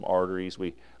arteries.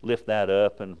 We lift that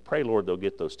up and pray, Lord, they'll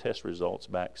get those test results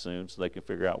back soon so they can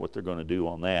figure out what they're going to do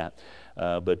on that.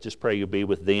 But just pray you'll be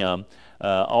with them.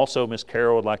 Also, Miss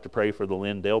Carol would like to pray for the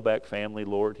Lynn Delbeck family,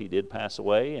 Lord. He did pass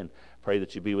away, and pray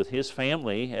that you be with his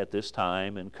family at this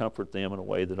time and comfort them in a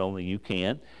way that only you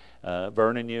can.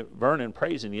 Vernon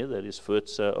praising you that his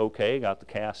foot's okay, got the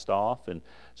cast off, and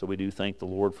so we do thank the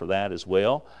Lord for that as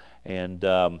well. And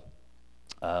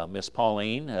Miss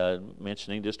Pauline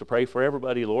mentioning just to pray for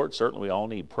everybody, Lord. Certainly we all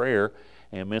need prayer.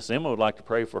 And Miss Emma would like to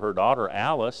pray for her daughter,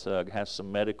 Alice, has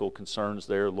some medical concerns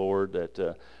there, Lord,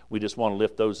 that we just want to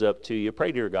lift those up to you.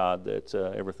 Pray, dear God, that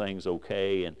everything's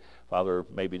okay, and Father,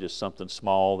 maybe just something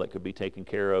small that could be taken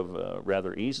care of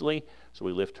rather easily. So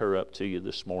we lift her up to you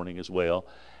this morning as well.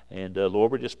 And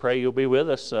Lord, we just pray you'll be with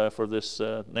us for this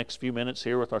next few minutes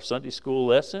here with our Sunday school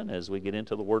lesson as we get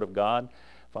into the Word of God.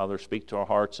 Father, speak to our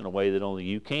hearts in a way that only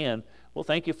you can. Well,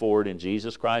 thank you for it. In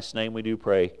Jesus Christ's name we do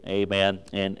pray. Amen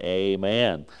and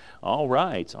amen. All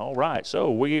right.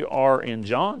 So we are in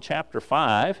John chapter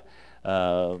 5,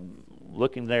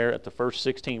 looking there at the first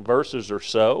 16 verses or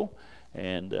so.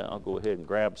 And I'll go ahead and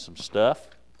grab some stuff.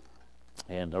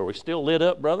 And are we still lit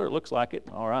up, brother? It looks like it.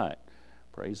 All right.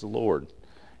 Praise the Lord.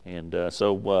 And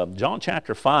so John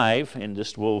chapter 5, and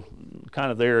just we'll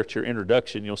kind of there at your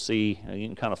introduction, you'll see, you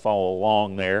can kind of follow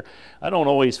along there. I don't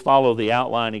always follow the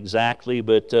outline exactly,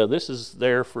 but this is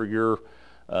there for your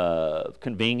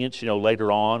convenience,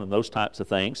 later on and those types of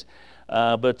things.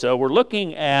 But we're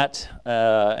looking at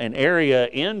an area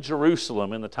in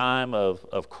Jerusalem in the time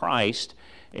of Christ,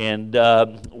 and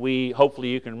hopefully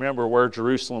you can remember where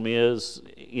Jerusalem is,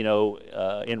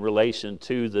 in relation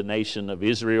to the nation of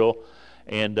Israel.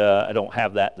 And I don't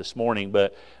have that this morning,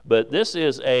 but this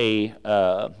is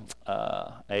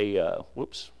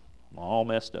whoops, I'm all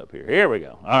messed up here. Here we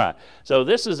go. All right. So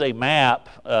this is a map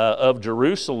of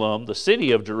Jerusalem, the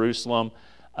city of Jerusalem,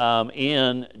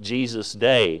 in Jesus'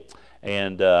 day.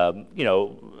 And,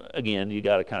 again, you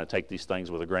got to kind of take these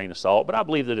things with a grain of salt, but I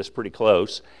believe that it's pretty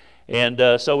close.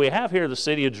 And so we have here the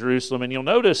city of Jerusalem, and you'll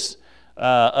notice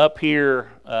up here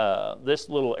this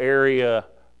little area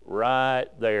right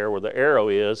there where the arrow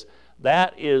is,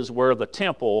 that is where the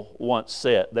temple once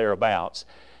sat, thereabouts.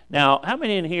 Now, how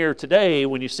many in here today,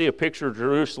 when you see a picture of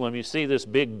Jerusalem, you see this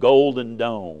big golden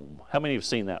dome? How many have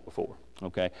seen that before?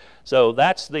 Okay, so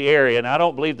that's the area, and I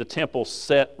don't believe the temple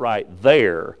set right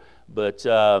there, but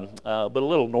a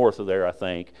little north of there, I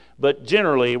think. But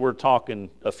generally, we're talking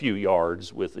a few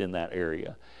yards within that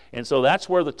area. And so that's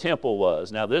where the temple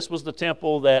was. Now, this was the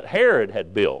temple that Herod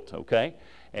had built, okay?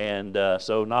 And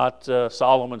so not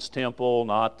Solomon's temple,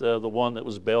 not the one that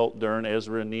was built during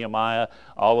Ezra and Nehemiah,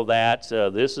 all of that.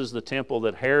 This is the temple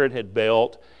that Herod had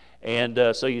built.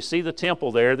 And so you see the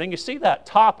temple there. Then you see that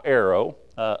top arrow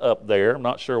up there. I'm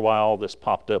not sure why all this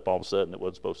popped up all of a sudden. It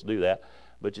wasn't supposed to do that.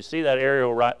 But you see that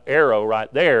arrow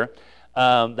right there.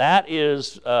 That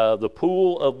is the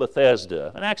pool of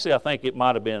Bethesda. And actually, I think it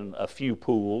might have been a few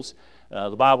pools.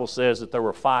 The Bible says that there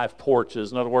were 5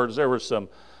 porches. In other words, there were some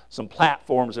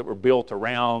platforms that were built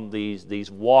around these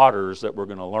waters that we're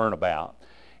going to learn about.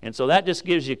 And so that just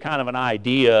gives you kind of an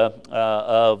idea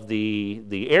of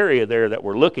the area there that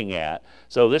we're looking at.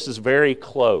 So this is very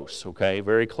close, okay,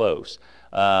 very close.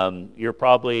 You're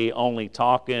probably only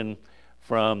talking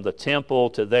from the temple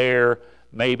to there,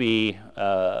 maybe,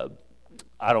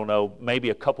 maybe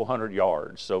a couple hundred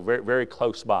yards. So very, very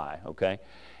close by, okay.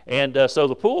 And so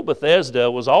the pool of Bethesda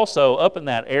was also up in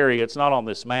that area. It's not on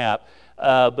this map.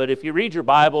 But if you read your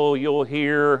Bible, you'll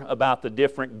hear about the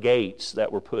different gates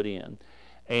that were put in.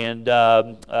 And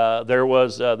there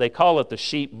was, they call it the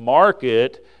sheep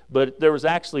market, but there was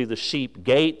actually the sheep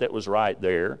gate that was right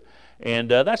there. And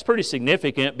that's pretty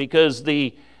significant because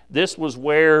this was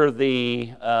where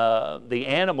the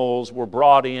animals were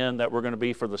brought in that were going to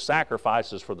be for the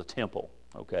sacrifices for the temple.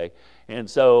 Okay, and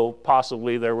so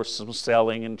possibly there was some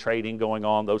selling and trading going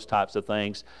on, those types of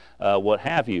things, what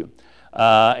have you.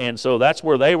 And so that's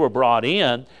where they were brought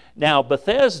in. Now,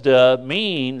 Bethesda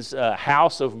means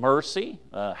house of mercy,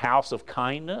 house of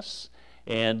kindness,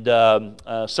 and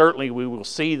certainly we will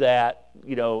see that,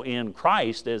 in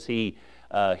Christ as he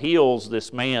heals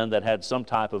this man that had some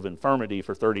type of infirmity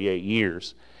for 38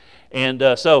 years. And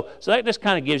so that just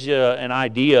kind of gives you an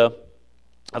idea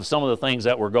of some of the things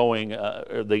that were going,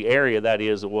 the area that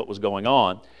is of what was going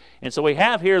on. And so we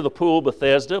have here the pool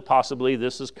Bethesda. Possibly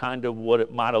this is kind of what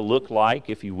it might have looked like,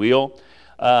 if you will.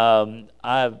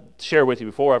 I've shared with you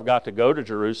before, I've got to go to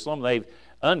Jerusalem. They've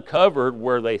uncovered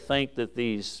where they think that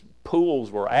these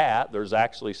pools were at. There's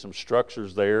actually some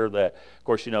structures there that, of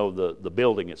course, the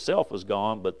building itself was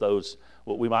gone, but those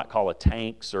what we might call a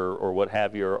tanks or what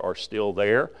have you are still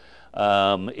there,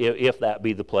 if that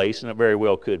be the place, and it very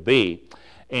well could be.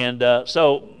 And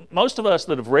so most of us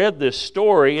that have read this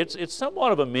story, it's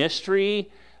somewhat of a mystery.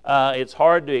 It's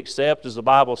hard to accept, as the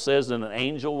Bible says, that an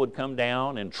angel would come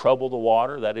down and trouble the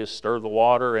water, that is, stir the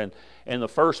water, and the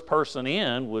first person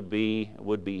in would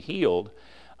be healed.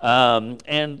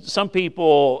 And some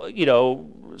people,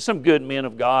 some good men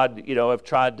of God, have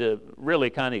tried to really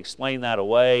kind of explain that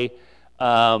away.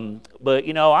 But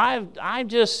I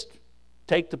just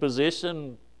take the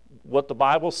position what the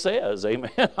Bible says.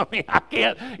 Amen. I mean, I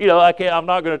can't. I'm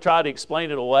not going to try to explain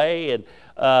it away, and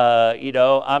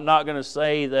I'm not going to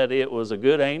say that it was a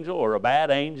good angel or a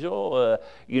bad angel.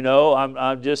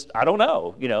 I don't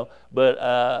know. But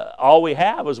all we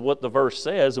have is what the verse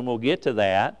says, and we'll get to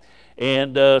that.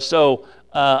 And so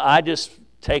I just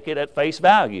take it at face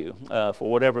value for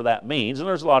whatever that means. And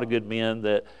there's a lot of good men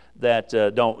that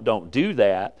don't do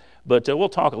that. But we'll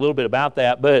talk a little bit about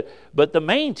that. But the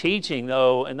main teaching,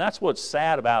 though, and that's what's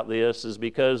sad about this, is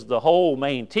because the whole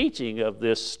main teaching of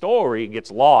this story gets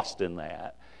lost in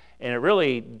that. And it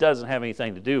really doesn't have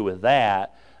anything to do with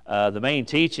that. The main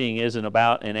teaching isn't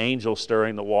about an angel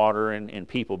stirring the water and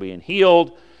people being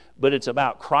healed, but it's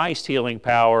about Christ's healing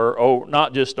power,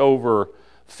 not just over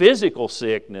physical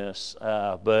sickness,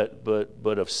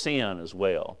 but of sin as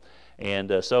well.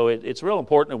 And so it's real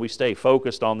important that we stay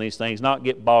focused on these things, not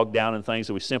get bogged down in things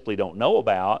that we simply don't know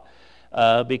about,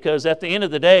 because at the end of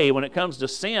the day, when it comes to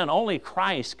sin, only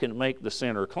Christ can make the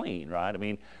sinner clean, right? I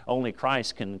mean, only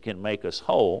Christ can make us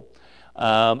whole.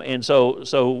 And so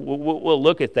we'll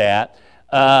look at that.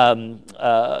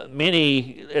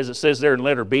 Many, as it says there in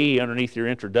letter B underneath your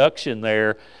introduction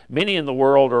there, many in the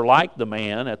world are like the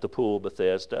man at the pool of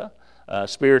Bethesda,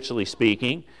 spiritually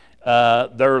speaking.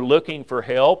 They're looking for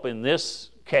help. In this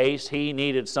case, he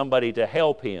needed somebody to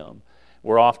help him.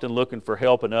 We're often looking for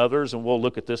help in others, and we'll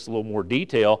look at this in a little more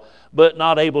detail, but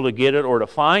not able to get it or to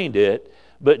find it.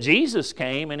 But Jesus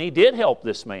came, and he did help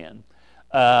this man.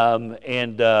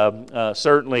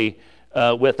 Certainly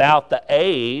without the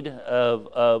aid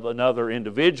of another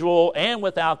individual, and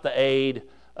without the aid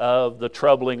of the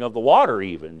troubling of the water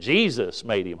even. Jesus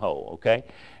made him whole, okay?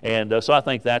 And so I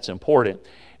think that's important.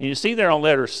 And you see there on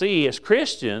letter C, as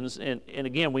Christians, and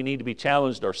again, we need to be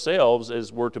challenged ourselves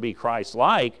as we're to be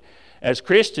Christ-like. As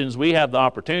Christians, we have the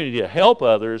opportunity to help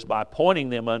others by pointing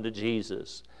them unto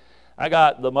Jesus. I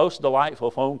got the most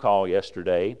delightful phone call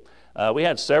yesterday. We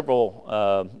had several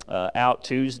out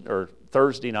Tuesday or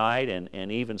Thursday night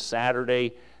and even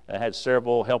Saturday. I had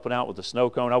several helping out with the snow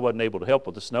cone. I wasn't able to help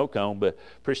with the snow cone, but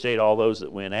appreciate all those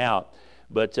that went out.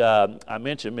 But I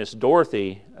mentioned Miss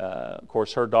Dorothy, of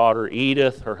course, her daughter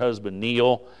Edith, her husband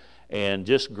Neil, and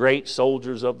just great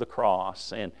soldiers of the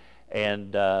cross.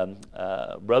 And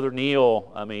Brother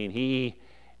Neil,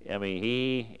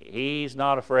 he's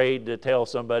not afraid to tell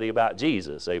somebody about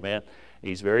Jesus. Amen.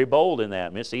 He's very bold in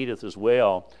that. Miss Edith as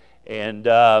well. And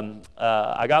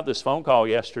I got this phone call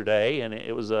yesterday, and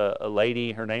it was a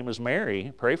lady. Her name was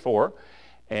Mary. Pray for her.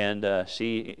 And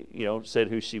she, said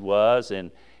who she was, and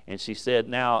she said,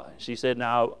 now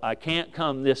I can't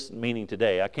come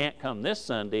today. I can't come this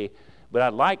Sunday, but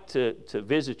I'd like to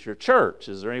visit your church.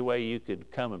 Is there any way you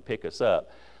could come and pick us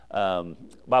up?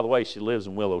 By the way, she lives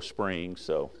in Willow Springs,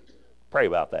 so pray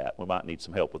about that. We might need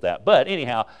some help with that. But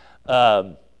anyhow,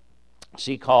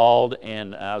 she called,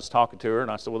 and I was talking to her, and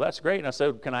I said, well, that's great. And I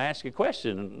said, can I ask you a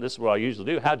question? And this is what I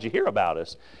usually do. How'd you hear about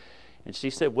us? And she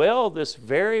said, well, this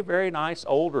very, very nice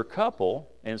older couple.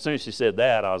 And as soon as she said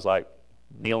that, I was like,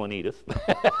 Neil and Edith.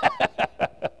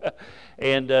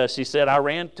 And she said, I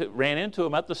ran into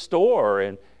them at the store,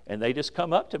 and they just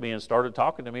come up to me and started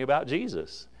talking to me about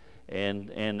Jesus.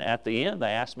 And at the end, they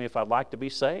asked me if I'd like to be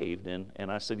saved.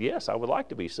 And I said, yes, I would like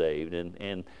to be saved.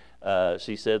 And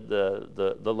she said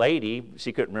the lady,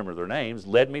 she couldn't remember their names,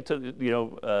 led me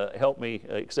to, help me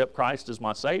accept Christ as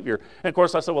my Savior. And of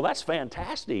course I said, well, that's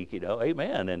fantastic,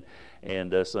 amen.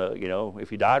 And so,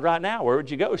 if you died right now, where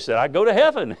would you go? She said, I'd go to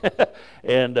heaven.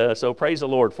 And so praise the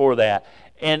Lord for that.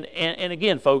 And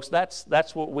again, folks,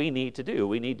 that's what we need to do.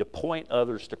 We need to point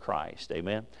others to Christ,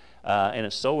 amen. And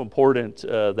it's so important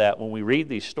that when we read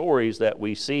these stories that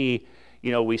we see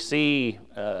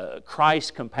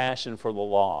Christ's compassion for the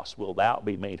lost. Will thou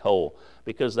be made whole?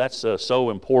 Because that's so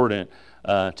important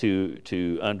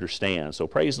to understand. So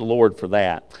praise the Lord for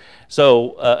that.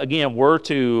 So again, we're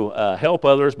to help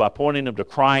others by pointing them to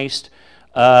Christ.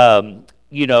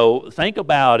 Think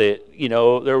about it.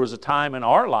 There was a time in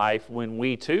our life when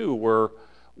we too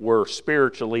were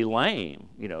spiritually lame.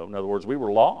 In other words, we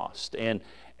were lost and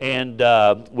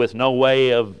with no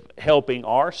way of helping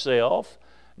ourselves,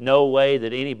 no way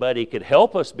that anybody could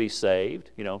help us be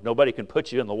saved. Nobody can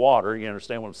put you in the water. You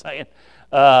understand what I'm saying?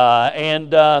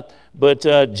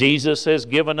 But Jesus has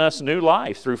given us new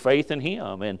life through faith in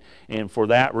Him, and for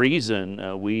that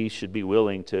reason, we should be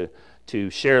willing to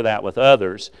share that with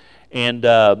others. And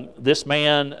this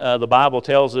man, the Bible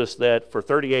tells us that for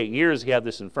 38 years he had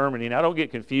this infirmity. Now, don't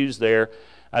get confused there.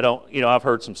 I've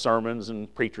heard some sermons,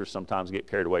 and preachers sometimes get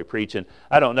carried away preaching.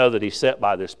 I don't know that he sat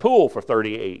by this pool for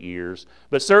 38 years,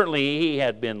 but certainly he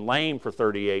had been lame for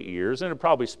 38 years and had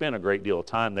probably spent a great deal of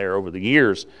time there over the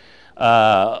years,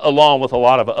 along with a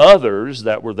lot of others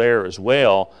that were there as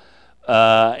well.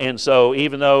 And so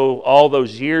even though all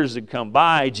those years had come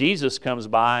by, Jesus comes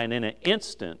by, and in an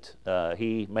instant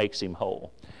He makes him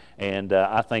whole. And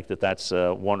I think that that's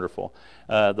wonderful.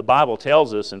 The Bible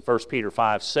tells us in 1 Peter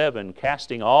 5:7,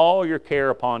 casting all your care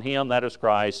upon Him, that is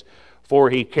Christ, for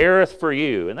He careth for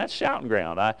you. And that's shouting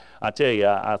ground. I tell you,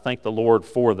 I thank the Lord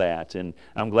for that. And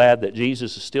I'm glad that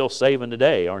Jesus is still saving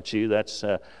today, aren't you? That's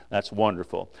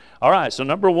wonderful. All right, so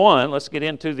number one, let's get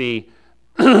into the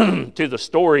to the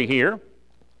story here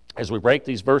as we break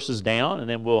these verses down, and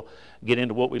then we'll get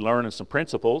into what we learn and some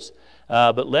principles.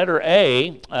 But letter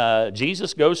A,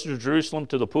 Jesus goes to Jerusalem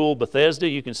to the pool of Bethesda.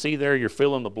 You can see there you're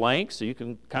filling the blanks, so you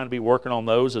can kind of be working on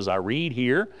those as I read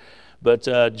here. But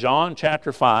John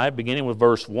chapter 5, beginning with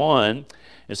verse 1,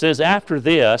 it says, after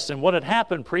this, and what had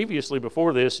happened previously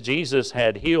before this, Jesus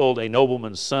had healed a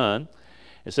nobleman's son.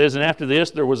 It says, and after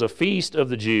this there was a feast of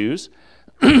the Jews,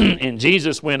 and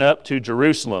Jesus went up to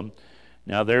Jerusalem.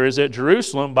 Now there is at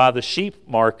Jerusalem by the sheep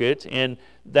market, and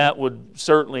that would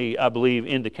certainly, I believe,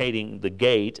 indicating the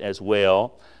gate as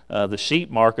well. The sheep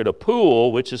market, a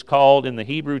pool, which is called in the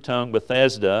Hebrew tongue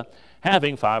Bethesda,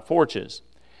 having 5 porches.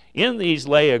 In these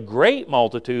lay a great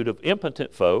multitude of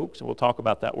impotent folks, and we'll talk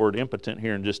about that word impotent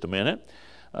here in just a minute,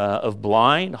 of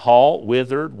blind, halt,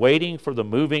 withered, waiting for the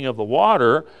moving of the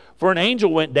water. For an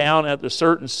angel went down at a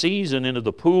certain season into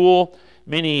the pool.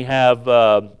 Many have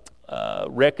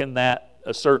reckoned that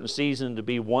a certain season to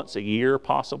be once a year,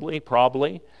 probably,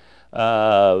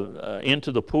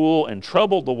 into the pool and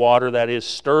troubled the water, that is,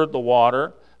 stirred the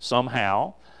water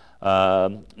somehow.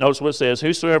 Notice what it says,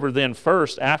 whosoever then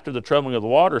first, after the troubling of the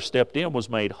water, stepped in, was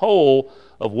made whole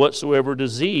of whatsoever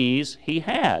disease he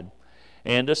had.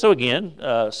 And so again,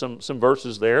 some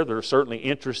verses there that are certainly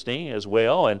interesting as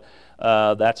well, and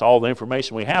that's all the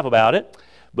information we have about it.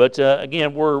 But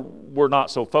again, we're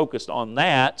not so focused on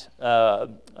that,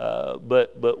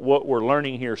 but what we're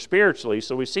learning here spiritually.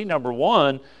 So we see, number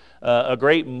one, a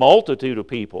great multitude of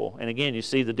people. And again, you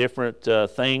see the different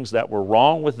things that were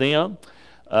wrong with them,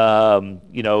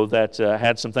 that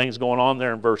had some things going on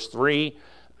there in verse 3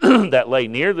 that lay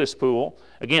near this pool.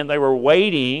 Again, they were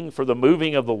waiting for the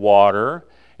moving of the water.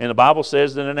 And the Bible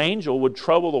says that an angel would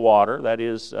trouble the water, that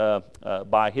is,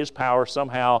 by his power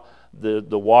somehow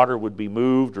the water would be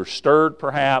moved or stirred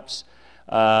perhaps.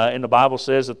 And the Bible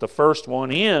says that the first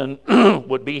one in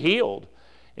would be healed.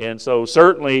 And so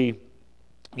certainly,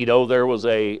 there was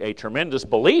a tremendous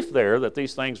belief there that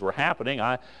these things were happening.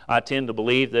 I tend to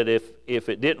believe that if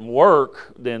it didn't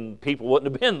work, then people wouldn't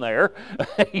have been there.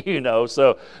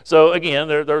 So again,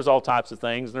 there's all types of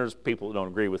things, and there's people who don't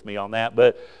agree with me on that.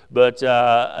 But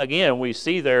again, we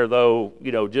see there, though,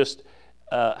 just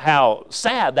how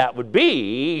sad that would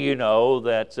be,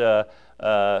 that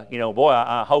boy,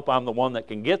 I hope I'm the one that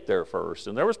can get there first.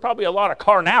 And there was probably a lot of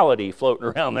carnality floating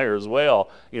around there as well.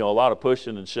 A lot of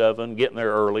pushing and shoving, getting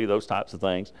there early, those types of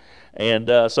things. And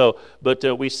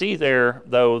but we see there,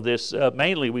 though, this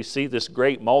mainly we see this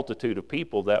great multitude of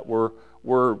people that were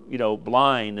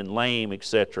blind and lame,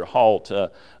 etc., halt.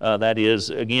 That is,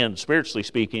 again, spiritually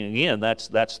speaking, again,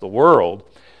 that's the world.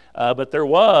 But there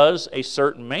was a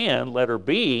certain man, letter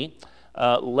B,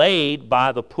 laid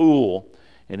by the pool.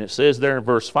 And it says there in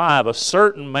verse 5, a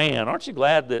certain man. Aren't you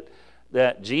glad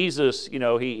that Jesus,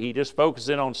 he just focuses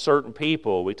in on certain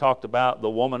people? We talked about the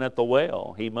woman at the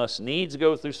well. He must needs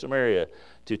go through Samaria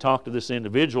to talk to this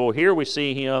individual. Here we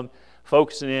see him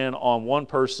focusing in on one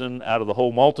person out of the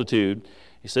whole multitude.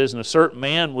 He says, and a certain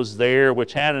man was there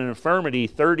which had an infirmity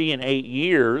 38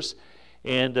 years.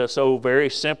 And so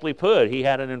very simply put, he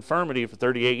had an infirmity for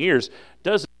 38 years.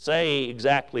 Doesn't say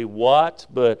exactly what,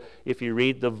 but if you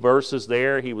read the verses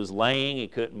there, he was laying, he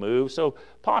couldn't move. So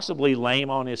possibly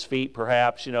lame on his feet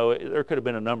perhaps. There could have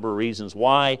been a number of reasons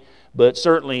why, but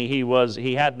certainly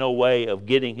he had no way of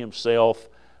getting himself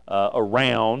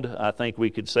around, I think we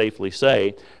could safely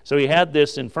say. So he had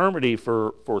this infirmity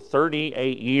for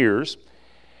 38 years.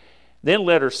 Then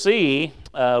letter C,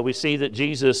 we see that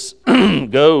Jesus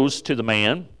goes to the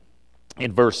man,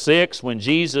 In verse 6, when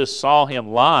Jesus saw him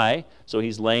lie, so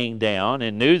he's laying down,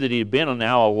 and knew that he had been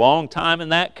now a long time in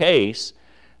that case,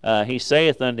 he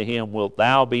saith unto him, Wilt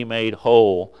thou be made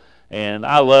whole? And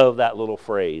I love that little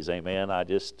phrase, amen.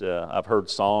 I've heard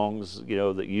songs,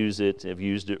 that use it, have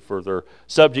used it for their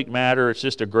subject matter. It's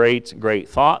just a great, great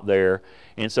thought there.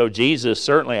 And so Jesus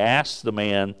certainly asks the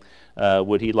man,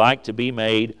 would he like to be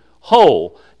made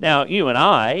whole? Now, you and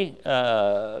I,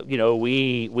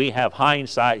 we have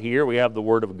hindsight here. We have the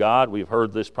Word of God. We've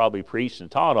heard this probably preached and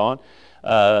taught on.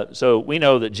 So we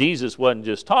know that Jesus wasn't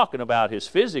just talking about his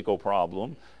physical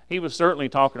problem. He was certainly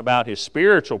talking about his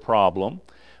spiritual problem.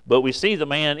 But we see the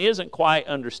man isn't quite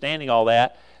understanding all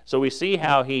that. So we see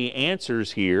how he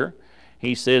answers here.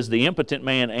 He says, the impotent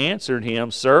man answered him,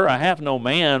 Sir, I have no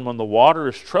man when the water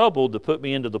is troubled to put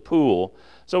me into the pool.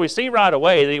 So we see right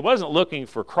away that he wasn't looking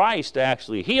for Christ to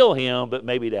actually heal him, but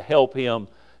maybe to help him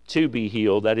to be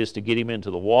healed, that is to get him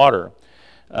into the water.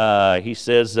 He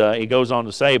says, he goes on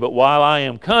to say, But while I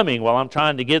am coming, while I'm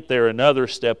trying to get there, another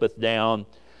steppeth down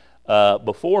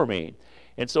before me.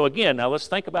 And so again, now let's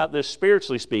think about this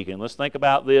spiritually speaking. Let's think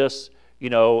about this,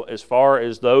 as far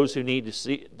as those who need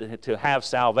to have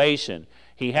salvation.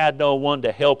 He had no one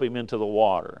to help him into the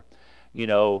water.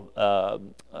 No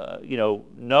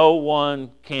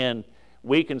one can.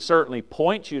 We can certainly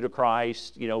point you to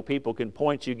Christ. People can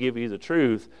point you, give you the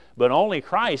truth, but only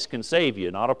Christ can save you,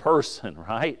 not a person,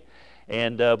 right?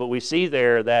 And but we see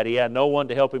there that he had no one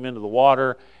to help him into the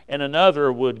water, and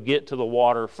another would get to the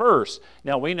water first.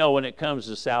 Now we know when it comes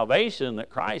to salvation that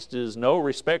Christ is no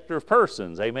respecter of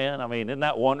persons. Amen? I mean, isn't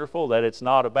that wonderful that it's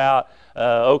not about,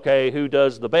 who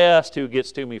does the best, who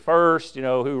gets to me first,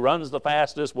 who runs the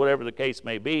fastest, whatever the case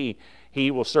may be.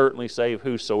 He will certainly save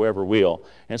whosoever will.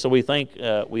 And so we thank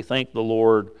the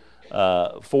Lord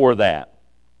for that.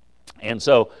 And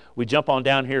so we jump on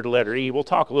down here to letter E. We'll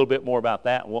talk a little bit more about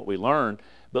that and what we learned.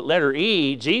 But letter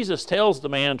E, Jesus tells the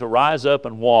man to rise up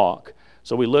and walk.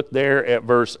 So we look there at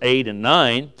verse 8 and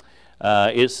 9.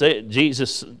 Verse 8,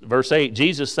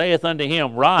 Jesus saith unto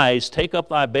him, Rise, take up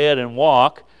thy bed and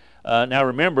walk. Now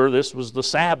remember, this was the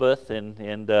Sabbath, and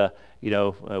we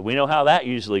know how that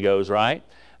usually goes, right?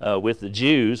 With the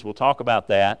Jews. We'll talk about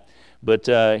that.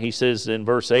 But he says in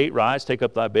verse 8, Rise, take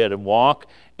up thy bed and walk.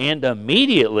 And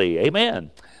immediately, amen,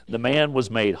 the man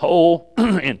was made whole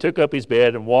and took up his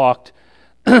bed and walked.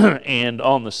 And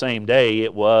on the same day,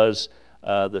 it was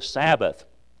the Sabbath.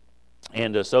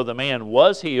 And so the man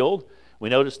was healed. We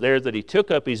notice there that he took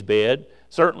up his bed.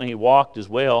 Certainly he walked as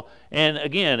well. And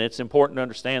again, it's important to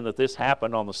understand that this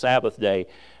happened on the Sabbath day.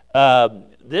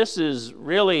 This is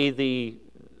really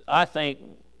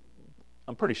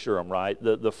I'm pretty sure I'm right,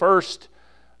 the first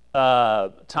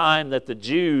time that the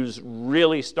Jews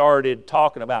really started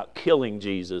talking about killing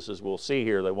Jesus. As we'll see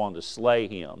here, they wanted to slay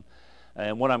him.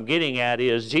 And what I'm getting at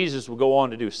is Jesus will go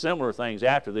on to do similar things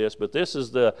after this, but this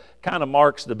is kind of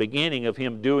marks the beginning of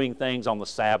him doing things on the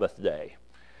Sabbath day.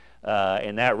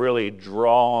 And that really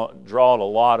drawed a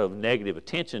lot of negative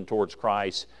attention towards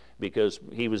Christ because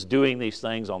he was doing these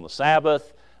things on the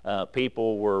Sabbath.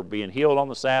 People were being healed on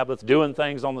the Sabbath, doing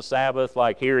things on the Sabbath,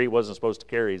 like here he wasn't supposed to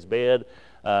carry his bed,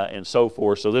 and so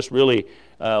forth. So this really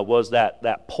was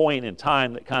that point in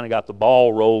time that kind of got the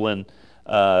ball rolling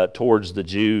towards the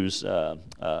Jews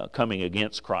coming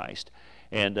against Christ.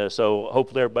 And so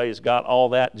hopefully everybody's got all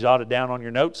that jotted down on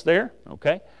your notes there.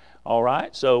 Okay? All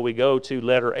right, so we go to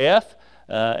letter F.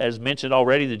 As mentioned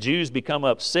already, the Jews become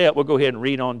upset. We'll go ahead and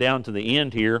read on down to the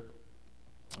end here,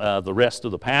 the rest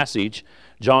of the passage.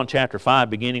 John chapter 5,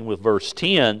 beginning with verse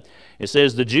 10, it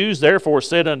says, The Jews therefore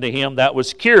said unto him that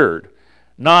was cured,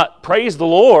 not praise the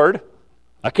Lord,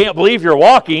 I can't believe you're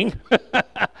walking,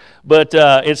 but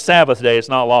it's Sabbath day, it's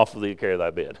not lawful to carry thy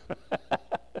bed.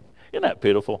 Isn't that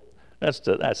pitiful?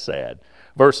 That's sad.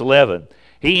 Verse 11,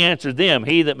 He answered them,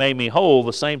 He that made me whole,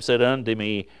 the same said unto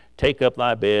me, Take up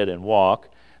thy bed and walk.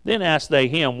 Then asked they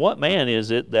him, What man is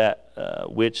it that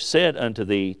which said unto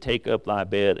thee, Take up thy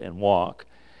bed and walk?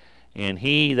 And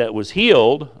he that was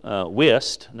healed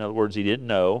wist, in other words, he didn't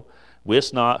know,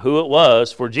 wist not who it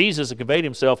was, for Jesus had conveyed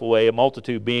himself away, a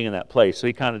multitude being in that place. So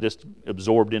he kind of just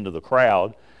absorbed into the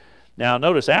crowd. Now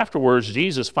notice afterwards,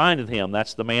 Jesus findeth him,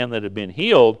 that's the man that had been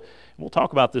healed. We'll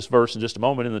talk about this verse in just a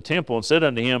moment, in the temple, and said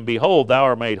unto him, Behold, thou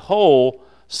art made whole,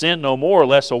 sin no more,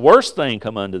 lest a worse thing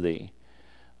come unto thee.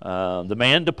 The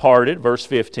man departed, verse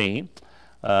 15.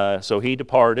 So he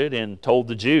departed and told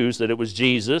the Jews that it was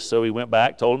Jesus. So he went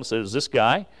back, told them, said, it was this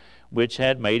guy which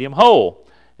had made him whole.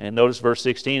 And notice verse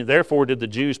 16, Therefore did the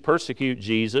Jews persecute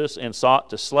Jesus and sought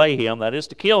to slay him, that is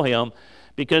to kill him,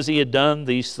 because he had done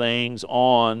these things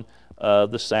on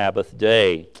the Sabbath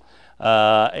day.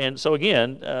 And so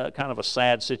again, kind of a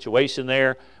sad situation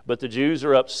there. But the Jews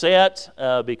are upset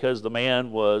because the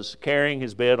man was carrying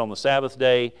his bed on the Sabbath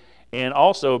day, and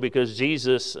also because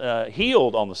Jesus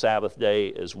healed on the Sabbath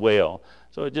day as well.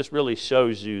 So it just really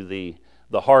shows you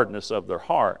the hardness of their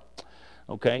heart.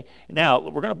 Okay, now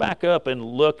we're going to back up and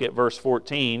look at verse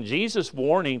 14. Jesus'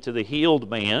 warning to the healed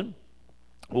man.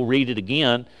 We'll read it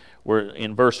again. We're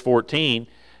in verse 14.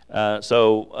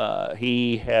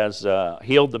 He has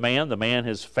healed the man. The man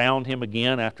has found him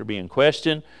again after being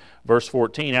questioned. Verse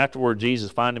 14, afterward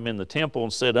Jesus found him in the temple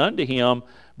and said unto him,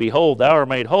 Behold, thou art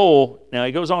made whole. Now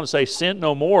he goes on to say, Sin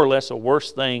no more, lest a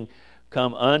worse thing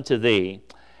come unto thee.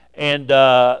 And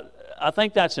I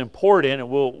think that's important, and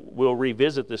we'll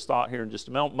revisit this thought here in just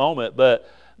a moment. But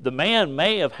the man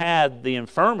may have had the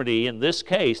infirmity in this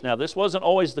case. Now, this wasn't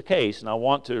always the case, and I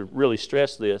want to really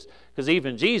stress this, because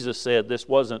even Jesus said this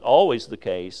wasn't always the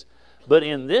case. But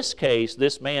in this case,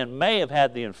 this man may have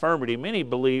had the infirmity.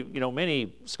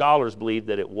 Many scholars believe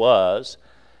that it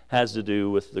has to do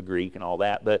with the Greek and all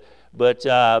that. But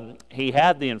he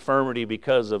had the infirmity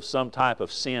because of some type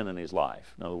of sin in his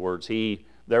life. In other words,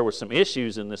 there were some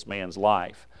issues in this man's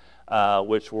life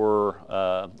which were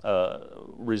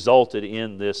resulted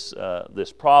in this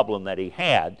problem that he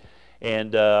had,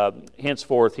 and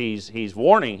henceforth he's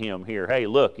warning him here. Hey,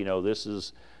 look, this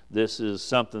is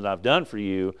something I've done for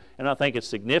you, and I think it's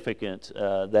significant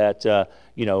that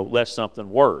lest something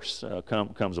worse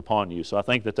comes upon you. So I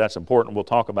think that's important. We'll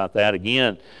talk about that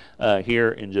again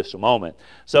here in just a moment.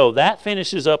 So that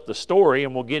finishes up the story,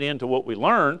 and we'll get into what we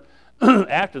learn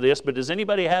after this. But does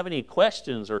anybody have any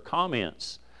questions or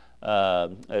comments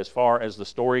as far as the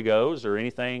story goes, or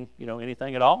anything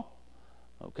at all?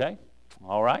 Okay,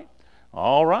 all right.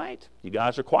 You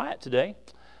guys are quiet today.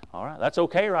 All right, that's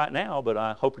okay right now, but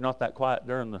I hope you're not that quiet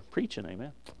during the preaching.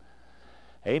 Amen.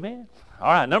 Amen.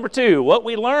 All right, number 2, what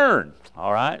we learn.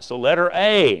 All right, so letter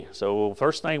A. So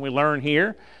first thing we learn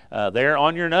here, there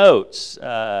on your notes,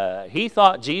 he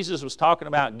thought Jesus was talking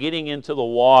about getting into the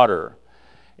water.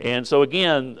 And so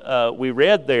again, we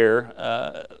read there,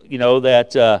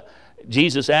 that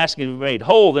Jesus asked him to be made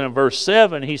whole. Then in verse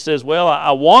 7, he says, well,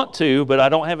 I want to, but I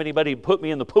don't have anybody to put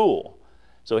me in the pool.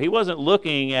 So he wasn't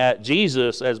looking at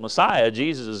Jesus as Messiah.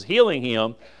 Jesus is healing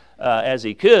him as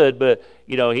he could, but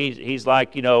he's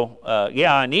like,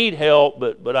 yeah, I need help,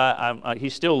 but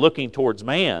he's still looking towards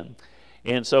man.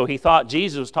 And so he thought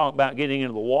Jesus was talking about getting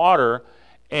into the water,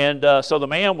 and so the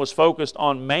man was focused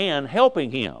on man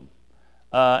helping him.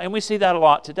 And we see that a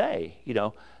lot today.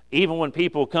 Even when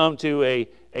people come to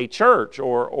a church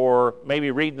or maybe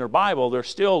reading their Bible, they're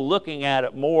still looking at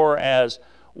it more as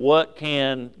what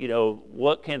can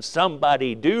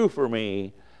somebody do for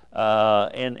me,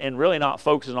 and really not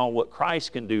focusing on what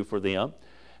Christ can do for them.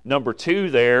 Number 2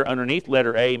 there, underneath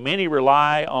letter A, many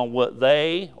rely on what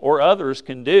they or others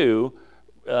can do,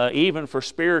 even for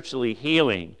spiritually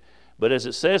healing. But as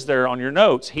it says there on your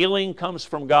notes, healing comes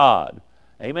from God.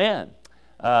 Amen.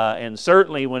 And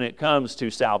certainly when it comes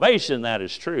to salvation, that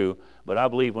is true. But I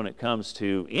believe when it comes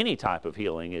to any type of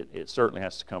healing, it certainly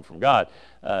has to come from God.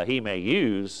 He may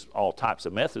use all types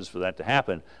of methods for that to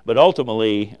happen, but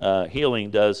ultimately healing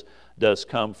does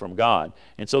come from God.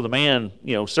 And so the man,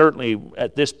 certainly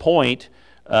at this point,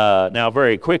 now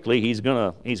very quickly he's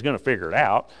gonna figure it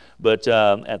out. But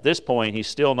at this point, he's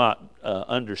still not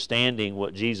understanding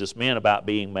what Jesus meant about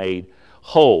being made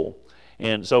whole.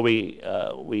 And so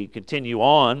we continue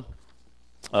on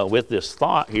with this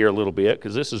thought here a little bit,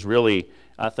 because this is really,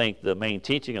 I think, the main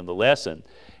teaching of the lesson.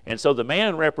 And so the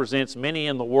man represents many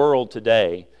in the world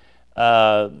today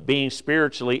being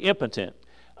spiritually impotent.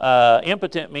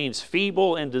 Impotent means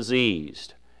feeble and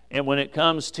diseased. And when it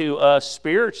comes to us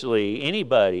spiritually,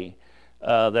 anybody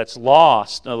that's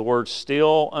lost, in other words,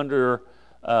 still under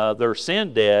their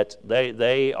sin debt,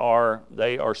 they are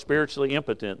spiritually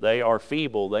impotent. They are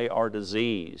feeble. They are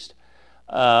diseased.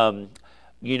 I've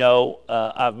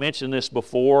mentioned this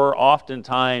before.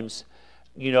 Oftentimes,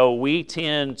 we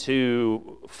tend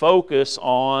to focus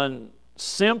on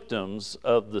symptoms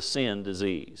of the sin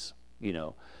disease.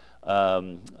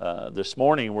 This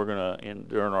morning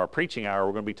during our preaching hour,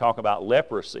 we're going to be talking about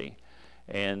leprosy,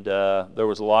 and there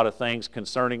was a lot of things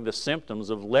concerning the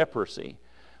symptoms of leprosy.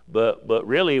 But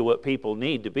really what people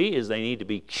need to be is they need to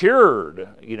be cured,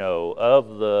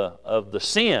 of the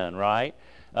sin, right?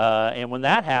 And when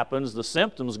that happens, the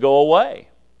symptoms go away.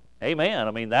 Amen.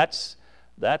 I mean, that's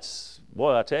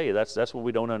boy, I tell you, that's what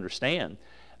we don't understand.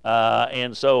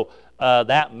 And so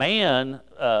that man,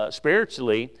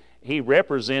 spiritually, he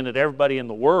represented everybody in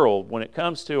the world. When it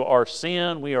comes to our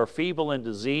sin, we are feeble and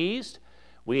diseased.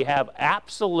 We have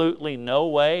absolutely no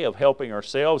way of helping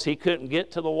ourselves. He couldn't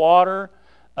get to the water,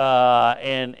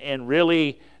 and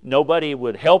really nobody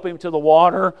would help him to the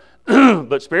water.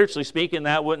 But spiritually speaking,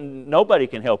 nobody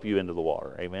can help you into the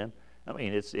water. Amen. I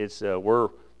mean,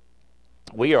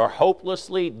 we are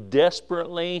hopelessly,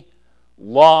 desperately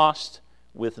lost,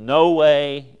 with no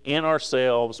way in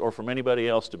ourselves or from anybody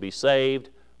else to be saved,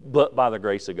 but by the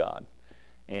grace of God.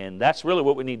 And that's really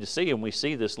what we need to see when we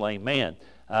see this lame man.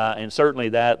 And certainly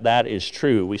that is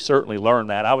true. We certainly learn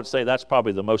that. I would say that's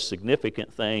probably the most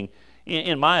significant thing,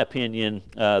 in my opinion,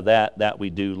 that we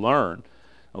do learn.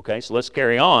 Okay, so let's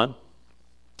carry on.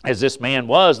 As this man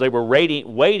was, they were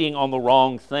waiting on the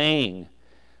wrong thing.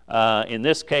 In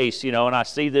this case, and I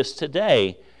see this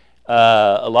today,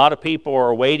 a lot of people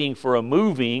are waiting for a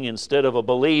moving instead of a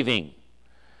believing.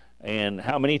 And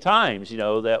how many times,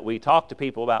 that we talk to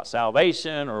people about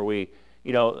salvation, or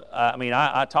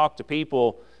I talk to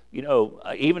people,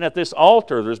 even at this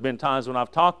altar, there's been times when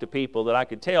I've talked to people that I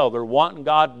could tell they're wanting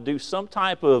God to do some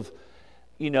type of,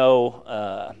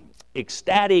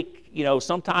 ecstatic,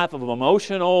 some type of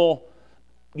emotional,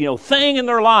 thing in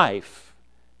their life,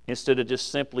 instead of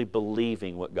just simply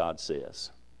believing what God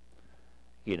says.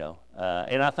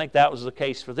 And I think that was the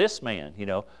case for this man.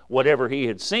 Whatever he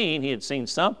had seen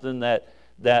something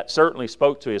that certainly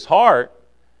spoke to his heart.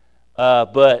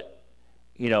 But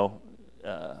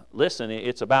listen,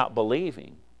 it's about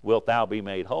believing. Wilt thou be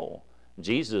made whole?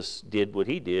 Jesus did what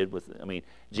he did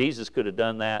Jesus could have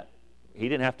done that. He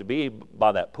didn't have to be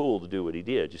by that pool to do what he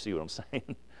did. You see what I'm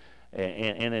saying?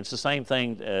 And it's the same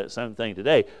thing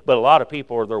today. But a lot of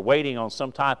people they're waiting on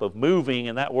some type of moving,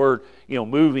 and that word,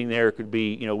 moving there could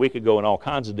be, we could go in all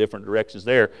kinds of different directions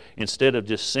there, instead of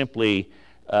just simply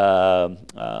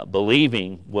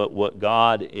believing what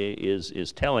God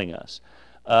is telling us.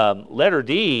 Letter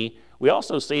D, we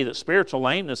also see that spiritual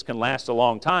lameness can last a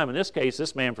long time. In this case,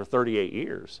 this man for 38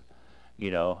 years.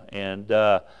 And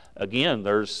again,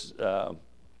 there's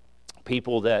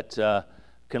people that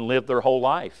can live their whole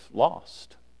life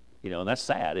lost, and that's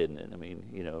sad, isn't it? I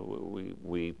mean,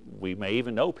 we may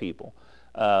even know people,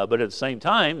 but at the same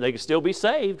time, they can still be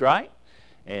saved, right?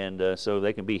 And so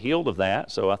they can be healed of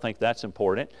that. So I think that's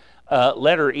important.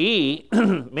 Letter E,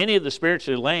 many of the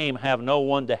spiritually lame have no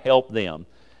one to help them,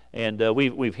 and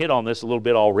we've hit on this a little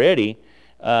bit already.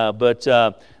 But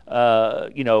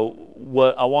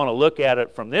what I want to look at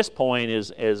it from this point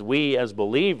is, as we as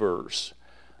believers.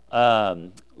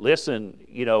 Listen,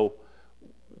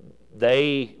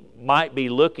 they might be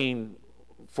looking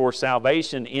for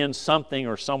salvation in something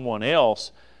or someone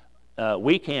else.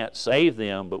 We can't save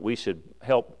them, but we should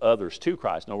help others to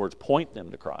Christ. In other words, point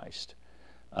them to Christ.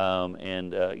 I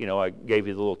gave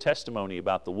you the little testimony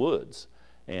about the woods.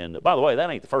 And by the way,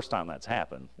 that ain't the first time that's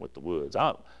happened with the woods.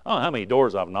 I don't know how many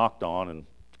doors I've knocked on and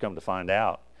come to find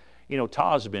out.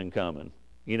 Todd's been coming.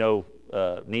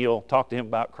 Neil, talked to him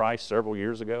about Christ several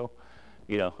years ago.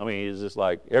 He's just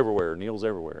like everywhere. Neil's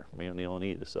everywhere. Neil and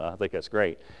Edith. So I think that's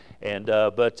great. And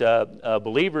but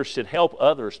believers should help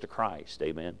others to Christ.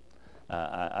 Amen.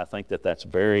 I think that's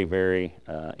very, very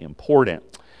important.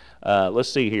 Let's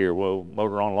see here. We'll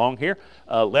motor on along here.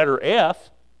 Letter F.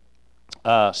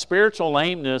 Spiritual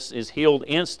lameness is healed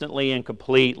instantly and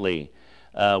completely.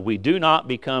 We do not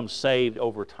become saved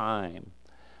over time.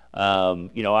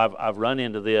 I've run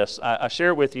into this. I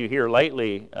shared with you here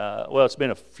lately, it's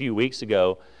been a few weeks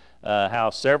ago, how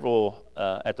several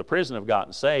at the prison have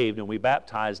gotten saved, and we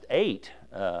baptized 8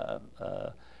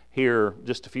 here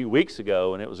just a few weeks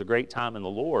ago, and it was a great time in the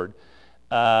Lord.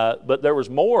 But there was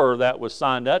more that was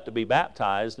signed up to be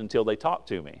baptized until they talked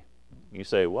to me. You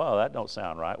say, well, that don't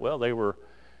sound right. Well, they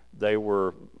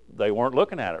weren't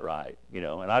looking at it right,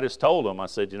 and I just told them, I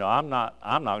said, I'm not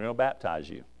going to baptize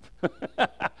you.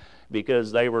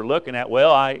 Because they were looking at,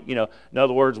 in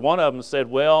other words, one of them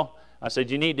said, I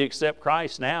said, you need to accept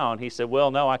Christ now. And he said,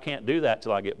 no, I can't do that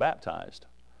till I get baptized.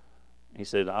 He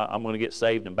said, I'm going to get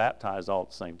saved and baptized all at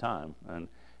the same time.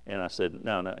 And I said,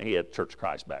 no, he had Church of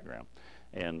Christ background.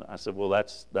 And I said,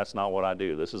 that's not what I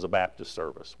do. This is a Baptist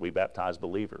service. We baptize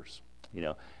believers,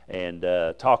 And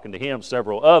talking to him,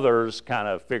 several others kind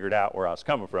of figured out where I was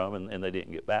coming from, and they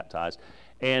didn't get baptized.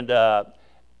 And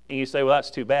you say, well,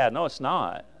 that's too bad. No, it's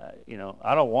not.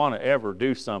 I don't want to ever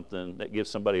do something that gives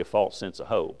somebody a false sense of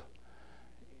hope.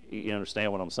 You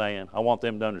understand what I'm saying? I want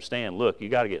them to understand, look, you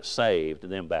got to get saved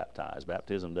and then baptized.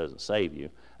 Baptism doesn't save you.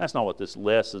 That's not what this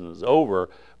lesson is over,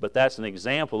 but that's an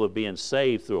example of being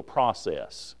saved through a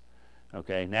process.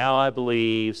 Okay, now I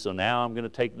believe, so now I'm going to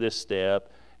take this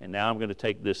step, and now I'm going to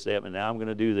take this step, and now I'm going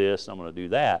to do this, I'm going to do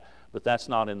that. But that's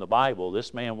not in the Bible.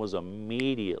 This man was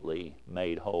immediately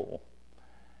made whole.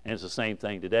 And it's the same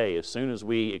thing today. As soon as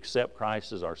we accept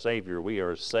Christ as our Savior, we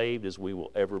are as saved as we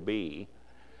will ever be,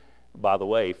 by the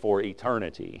way, for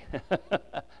eternity.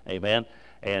 Amen?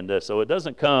 And so it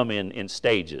doesn't come in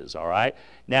stages, all right?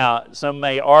 Now, some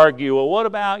may argue, well, what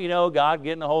about, God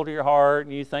getting a hold of your heart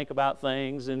and you think about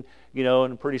things and,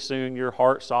 and pretty soon your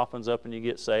heart softens up and you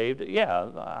get saved. Yeah,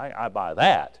 I buy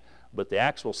that. But the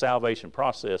actual salvation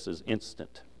process is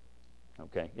instant.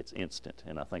 Okay? It's instant,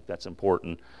 and I think that's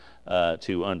important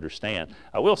to understand.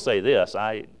 I will say this,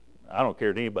 I don't care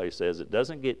what anybody says, it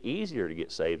doesn't get easier to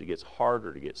get saved, it gets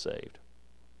harder to get saved.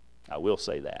 I will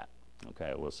say that.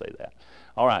 Okay, I will say that.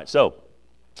 All right, so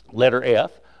letter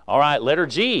F. All right, letter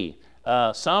G.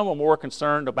 Some are more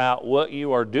concerned about what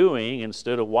you are doing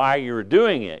instead of why you're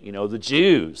doing it. The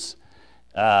Jews.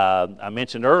 I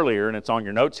mentioned earlier, and it's on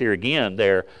your notes here again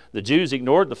there, the Jews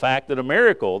ignored the fact that a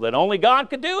miracle, that only God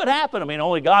could do it, happened. I mean,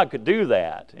 only God could do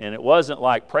that. And it wasn't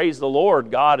like, praise the Lord,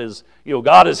 God is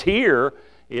here.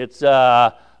 It's,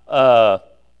 he'll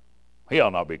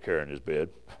not be carrying his bed.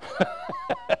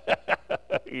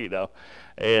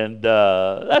 And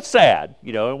that's sad,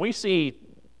 and we see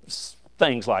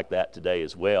things like that today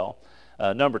as well.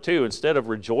 Number two, instead of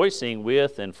rejoicing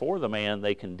with and for the man,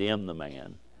 they condemn the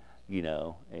man.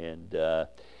 I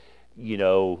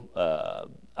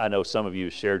know some of you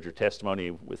shared your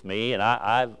testimony with me, and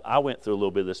I went through a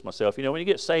little bit of this myself. When you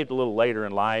get saved a little later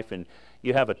in life and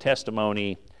you have a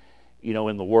testimony,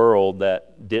 in the world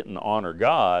that didn't honor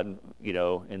God,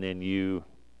 and then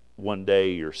one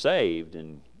day you're saved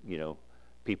and,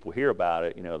 people hear about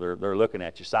it, they're looking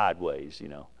at you sideways,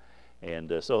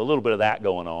 And so a little bit of that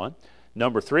going on.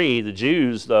 Number three, the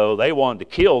Jews, though, they wanted to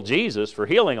kill Jesus for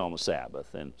healing on the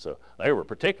Sabbath. And so they were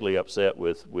particularly upset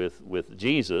with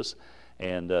Jesus.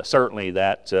 And certainly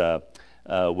that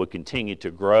would continue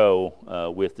to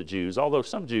grow with the Jews. Although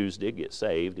some Jews did get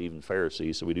saved, even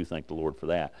Pharisees, so we do thank the Lord for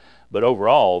that. But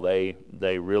overall, they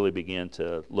really began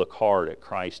to look hard at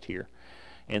Christ here.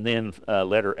 And then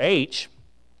letter H,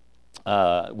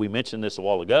 we mentioned this a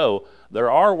while ago, there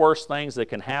are worse things that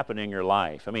can happen in your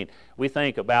life. I mean, we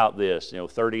think about this,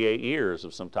 38 years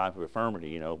of some type of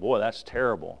infirmity, boy, that's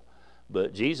terrible.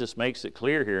 But Jesus makes it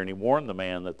clear here, and he warned the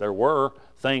man that there were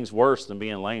things worse than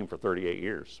being lame for 38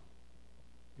 years.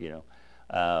 There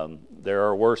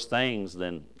are worse things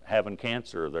than having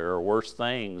cancer. There are worse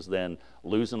things than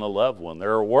losing a loved one.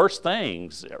 There are worse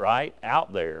things, right,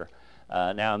 out there.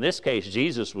 Now, in this case,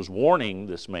 Jesus was warning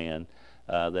this man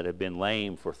that had been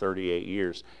lame for 38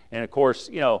 years. And of course,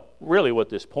 really what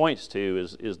this points to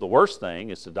is the worst thing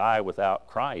is to die without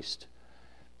Christ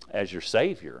as your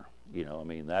Savior.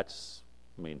 There's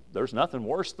nothing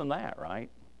worse than that, right?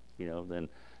 Than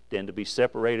to be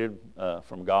separated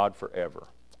from God forever.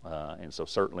 And so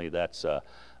certainly that's a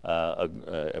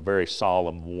very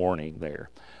solemn warning there.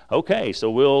 Okay, so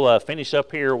we'll finish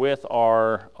up here with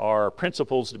our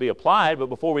principles to be applied. But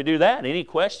before we do that, any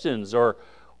questions or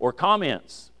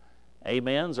comments,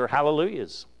 amens or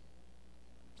hallelujahs?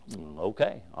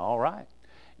 Okay, all right.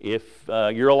 If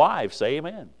you're alive, say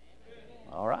amen.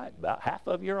 All right, about half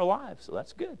of you are alive, so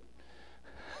that's good.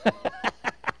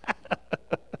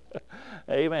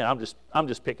 Amen. I'm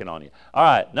just picking on you. All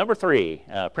right, number three,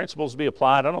 principles to be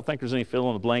applied. I don't think there's any fill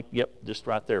in the blank. Yep, just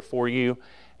right there for you.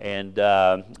 And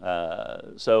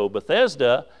so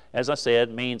Bethesda, as I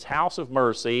said, means house of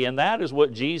mercy, and that is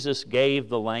what Jesus gave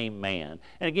the lame man.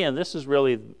 And again, this is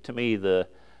really, to me, the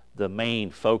main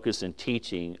focus and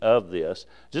teaching of this.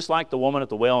 Just like the woman at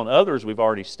the well and others we've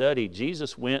already studied,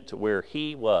 Jesus went to where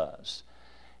he was.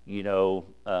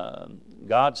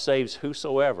 God saves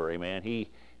whosoever, amen.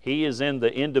 He is in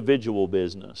the individual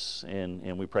business,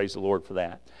 and we praise the Lord for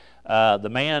that. The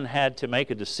man had to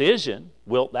make a decision,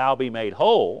 wilt thou be made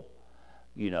whole?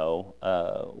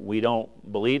 We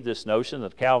don't believe this notion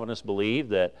that Calvinists believe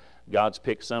that God's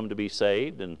picked some to be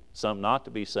saved and some not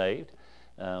to be saved.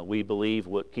 We believe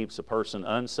what keeps a person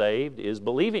unsaved is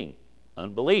believing,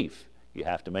 unbelief. You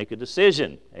have to make a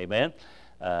decision, amen?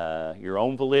 Your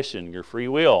own volition, your free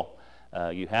will.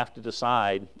 You have to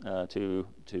decide to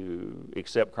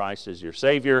accept Christ as your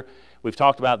Savior. We've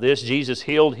talked about this. Jesus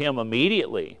healed him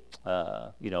immediately,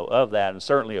 of that, and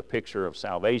certainly a picture of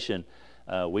salvation.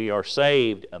 We are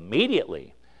saved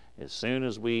immediately. As soon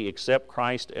as we accept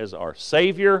Christ as our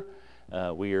Savior,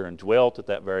 we are indwelt at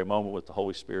that very moment with the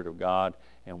Holy Spirit of God,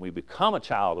 and we become a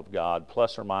child of God,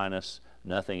 plus or minus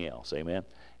nothing else. Amen?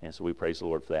 And so we praise the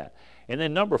Lord for that. And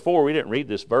then number 4, we didn't read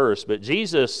this verse, but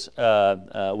Jesus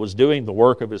was doing the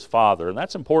work of his Father, and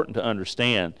that's important to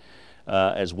understand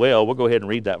as well. We'll go ahead and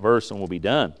read that verse and we'll be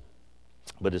done.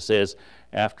 But it says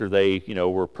after they,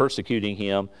 were persecuting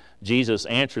him, Jesus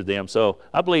answered them. So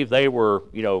I believe they were,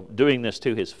 doing this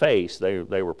to his face.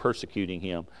 They were persecuting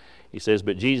him. He says,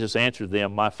 but Jesus answered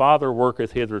them, my Father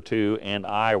worketh hitherto, and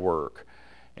I work.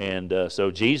 And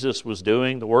so Jesus was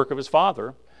doing the work of his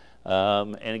Father.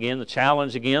 And again, the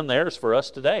challenge again there is for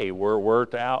us today. We're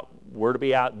to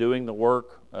be out doing the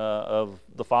work of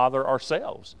the Father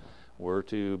ourselves. We're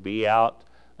to be out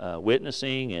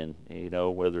witnessing, and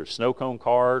whether it's snow cone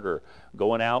cart or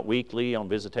going out weekly on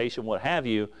visitation, what have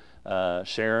you,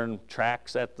 sharing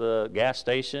tracts at the gas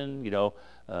station,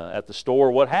 at the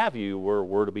store, what have you.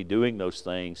 We're to be doing those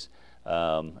things,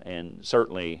 and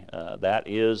certainly that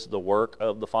is the work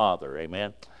of the Father.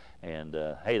 Amen. And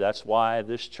hey, that's why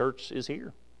this church is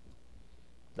here.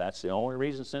 That's the only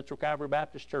reason Central Calvary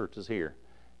Baptist Church is here,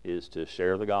 is to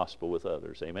share the gospel with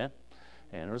others. Amen.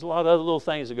 And there's a lot of other little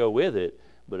things that go with it,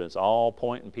 but it's all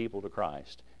pointing people to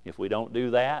Christ. If we don't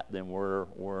do that, then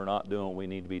we're not doing what we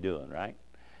need to be doing, right?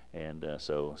 And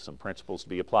so some principles to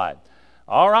be applied.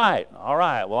 All right.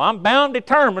 Well, I'm bound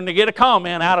determined to get a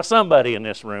comment out of somebody in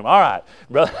this room. All right,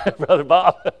 Brother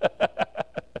Bob.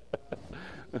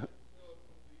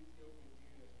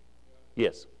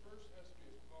 Yes.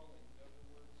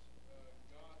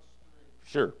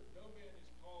 Sure.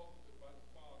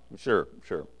 Sure.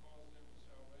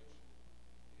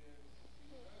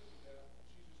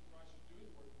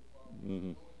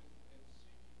 Mm-hmm.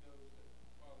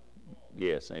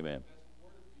 Yes, amen.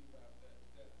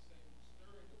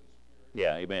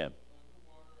 Yeah, amen.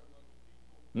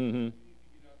 Mm-hmm.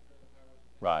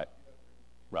 Right.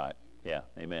 Yeah,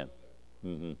 amen.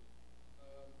 Mm-hmm.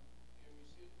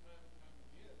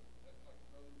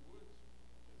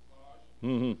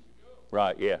 Mm-hmm.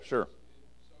 Right, yeah, sure.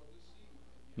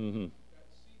 Mm-hmm.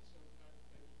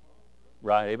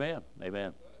 Right,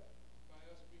 amen.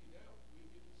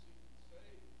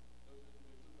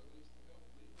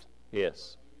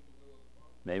 Yes.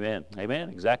 Amen.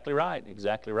 Exactly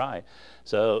right.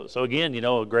 So again,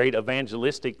 a great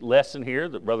evangelistic lesson here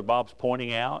that Brother Bob's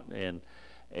pointing out, and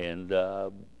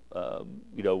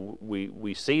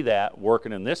we see that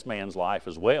working in this man's life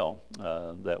as well,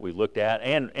 that we looked at,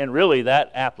 and really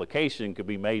that application could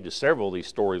be made to several of these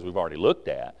stories we've already looked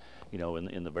at,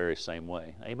 in the very same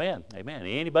way. Amen.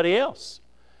 Anybody else?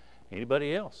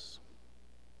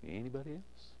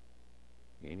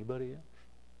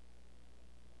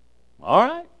 All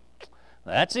right,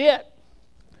 that's it.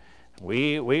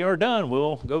 We are done.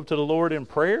 We'll go to the Lord in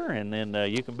prayer, and then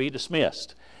you can be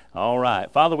dismissed. All right.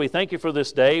 Father, we thank you for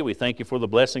this day. We thank you for the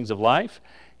blessings of life,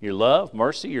 your love,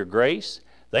 mercy, your grace.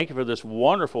 Thank you for this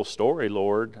wonderful story,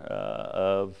 Lord,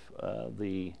 of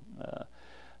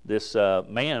this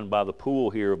man by the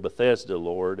pool here of Bethesda,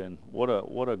 Lord. And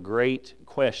what a great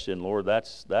question, Lord.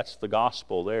 That's the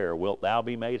gospel there. Wilt thou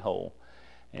be made whole?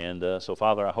 And so,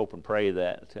 Father, I hope and pray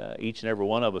that each and every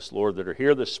one of us, Lord, that are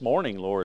here this morning, Lord,